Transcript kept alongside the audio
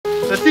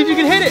Let's see if you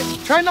can hit it.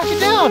 Try and knock it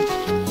down.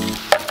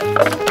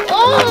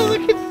 Oh,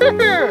 look at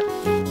there.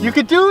 You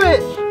could do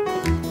it.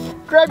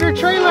 Grab your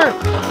trailer.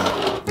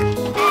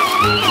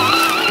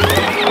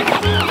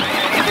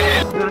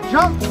 You gotta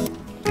jump.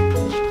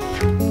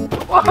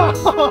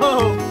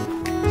 Whoa.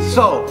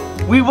 So,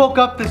 we woke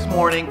up this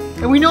morning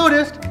and we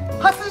noticed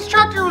Hudson's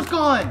tractor was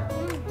gone.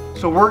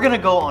 So we're gonna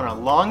go on a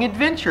long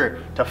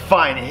adventure to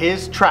find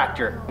his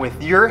tractor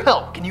with your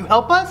help. Can you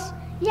help us?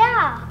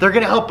 Yeah. They're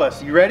gonna help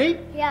us. You ready?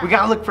 Yeah. We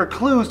gotta look for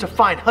clues to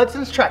find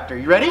Hudson's tractor.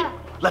 You ready? Yeah.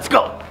 Let's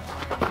go.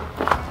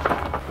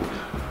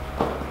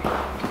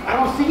 I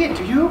don't see it,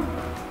 do you?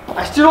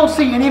 I still don't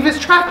see any of his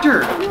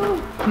tractor.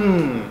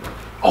 No.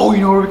 Oh,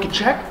 you know where we can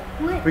check?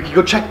 Where? We can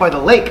go check by the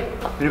lake.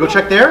 You go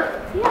check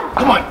there? Yeah.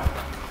 Come on.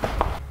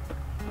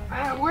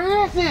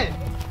 Where is it?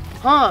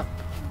 Huh?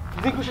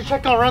 You think we should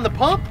check around the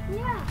pump?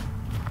 Yeah.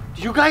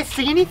 Do you guys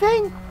see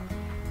anything?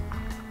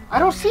 I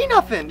don't see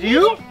nothing. Do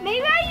you?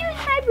 Maybe I use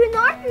my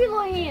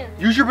binocular hand.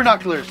 Use your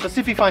binoculars. Let's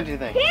see if he finds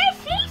anything. Here, I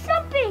see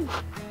something.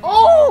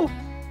 Oh!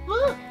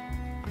 Look!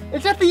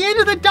 It's at the end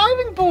of the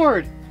diving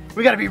board.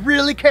 We gotta be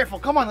really careful.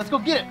 Come on, let's go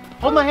get it.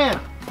 Hold my hand.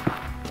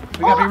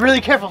 We gotta be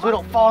really careful so we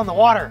don't fall in the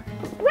water.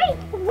 Wait.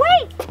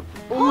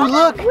 Oh,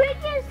 look! The bridge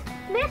is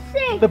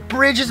missing. The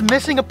bridge is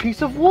missing a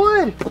piece of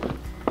wood.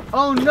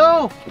 Oh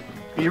no!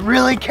 Be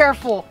really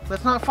careful.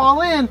 Let's not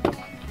fall in.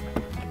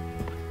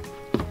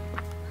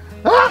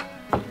 Ah!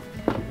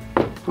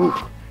 Ooh,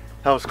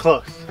 that was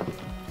close.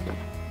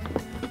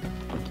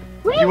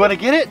 Wait. You want to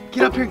get it?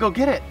 Get up here and go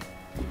get it.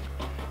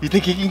 You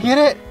think you can get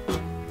it?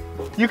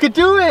 You could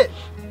do it.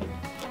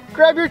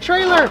 Grab your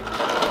trailer.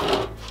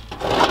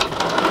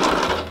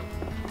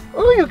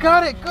 Oh, you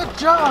got it. Good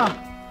job.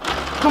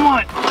 Come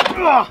on.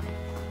 Ugh.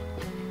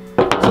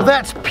 So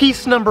that's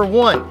piece number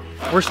one.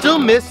 We're still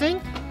missing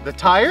the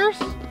tires.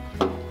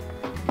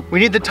 We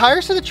need the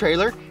tires to the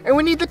trailer and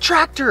we need the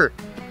tractor.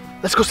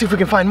 Let's go see if we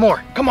can find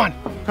more. Come on.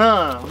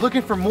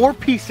 Looking for more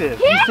pieces.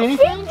 Here, You see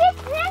anything? I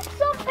think it's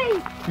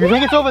something. You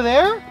think it's over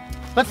there?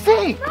 Let's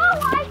see. No,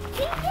 I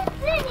think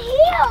it's in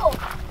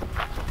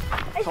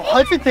here. So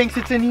Hudson thinks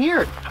it's in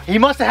here. He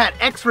must have had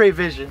x-ray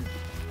vision.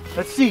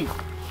 Let's see.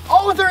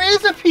 Oh, there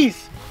is a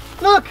piece.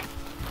 Look.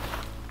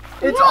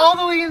 It's all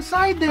the way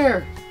inside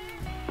there.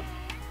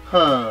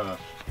 Huh.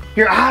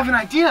 Here, I have an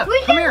idea. We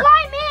Come can here.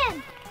 climb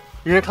in.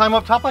 You're gonna climb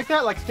up top like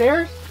that, like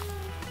stairs?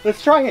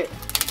 Let's try it.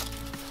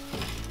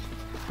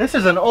 This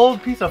is an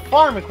old piece of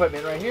farm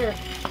equipment right here.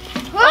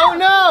 Oh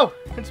no,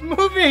 it's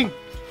moving.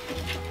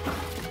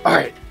 All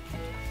right,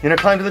 you gonna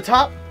climb to the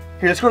top?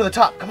 Here, let's go to the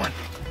top, come on.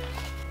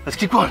 Let's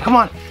keep going, come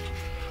on.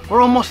 We're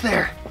almost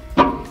there.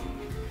 I'm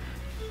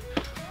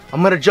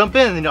gonna jump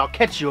in and then I'll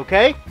catch you,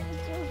 okay?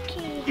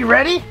 Okay. You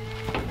ready?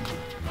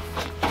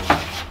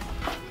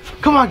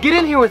 Come on, get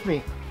in here with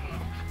me.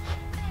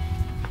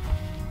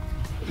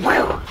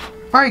 Wow.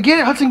 All right, get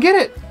it, Hudson, get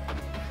it.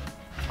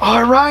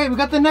 All right, we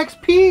got the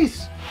next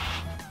piece.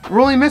 We're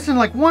only missing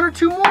like one or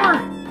two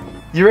more.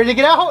 You ready to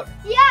get out?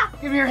 Yeah.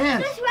 Give me your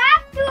hands. There's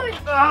raptors.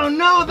 Oh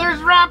no, there's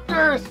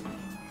raptors.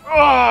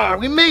 Oh,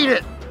 we made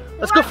it.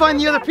 Let's go find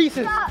the other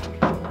pieces.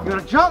 You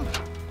wanna jump?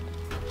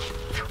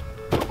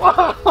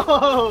 Whoa.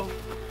 All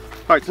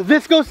right, so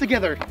this goes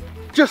together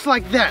just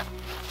like that.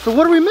 So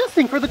what are we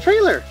missing for the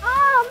trailer?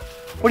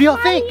 What do y'all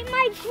think?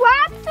 My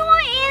tractor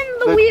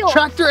and the wheels.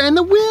 Tractor and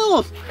the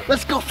wheels.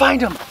 Let's go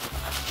find them.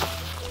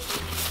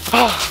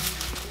 Oh,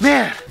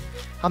 man,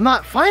 I'm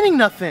not finding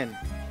nothing.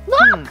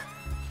 Look.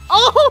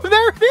 Oh,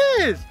 there it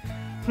is.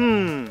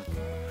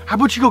 How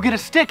about you go get a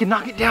stick and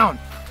knock it down?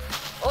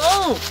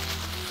 Oh,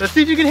 let's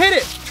see if you can hit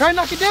it. Try and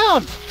knock it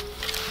down.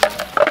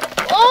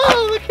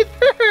 Oh, look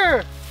at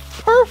there.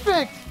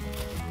 Perfect.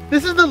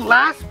 This is the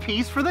last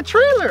piece for the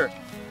trailer.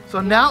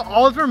 So now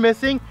all we're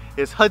missing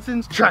is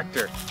Hudson's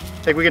tractor.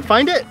 Think we can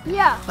find it?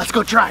 Yeah. Let's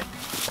go try.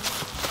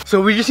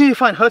 So we just need to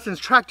find Hudson's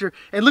tractor,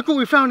 and look what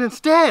we found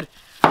instead.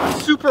 A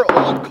super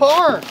old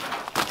car.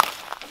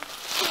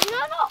 It's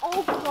not an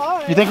old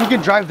car. You think we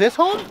can drive this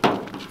home?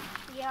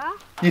 Yeah.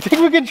 You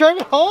think we can drive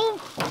it home?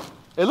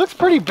 It looks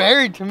pretty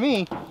buried to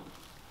me.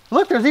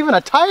 Look, there's even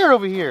a tire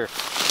over here.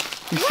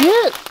 You see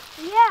it?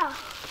 Yeah.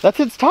 That's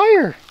its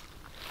tire.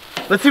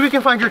 Let's see if we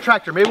can find your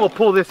tractor. Maybe we'll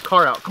pull this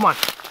car out. Come on.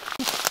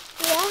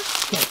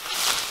 Yeah.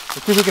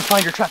 Let's see if we can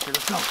find your tractor.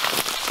 Let's go.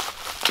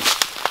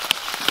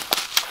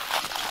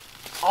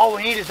 All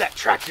we need is that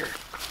tractor.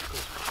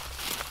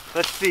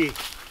 Let's see.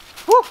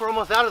 Whew, we're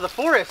almost out of the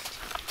forest.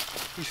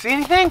 You see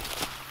anything?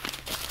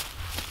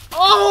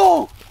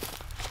 Oh!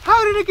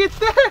 How did it get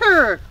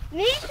there?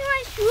 Maybe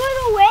I threw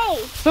it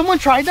away. Someone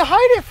tried to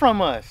hide it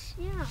from us.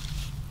 Yeah.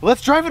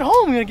 Let's drive it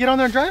home. You gonna get on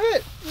there and drive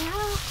it? Yeah.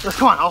 Let's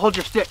come on, I'll hold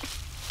your stick.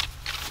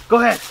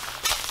 Go ahead.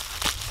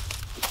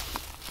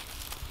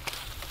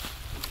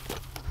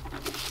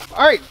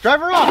 All right, drive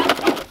her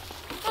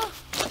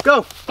off.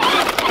 Go.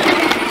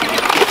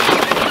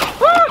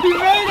 Woo, you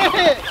made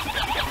it!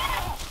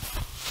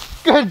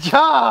 Good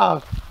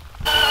job.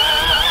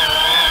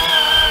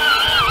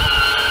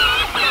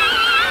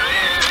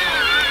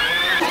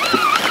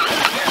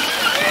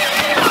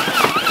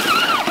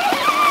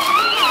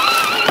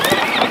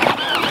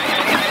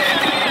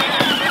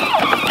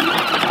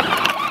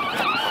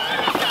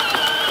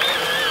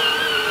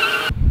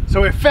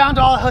 So we found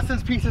all of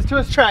Hudson's pieces to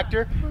his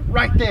tractor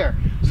right there.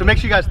 So make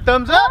sure you guys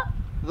thumbs up,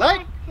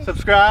 like,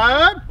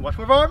 subscribe, watch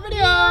more of our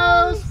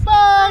videos.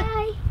 Bye.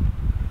 Bye.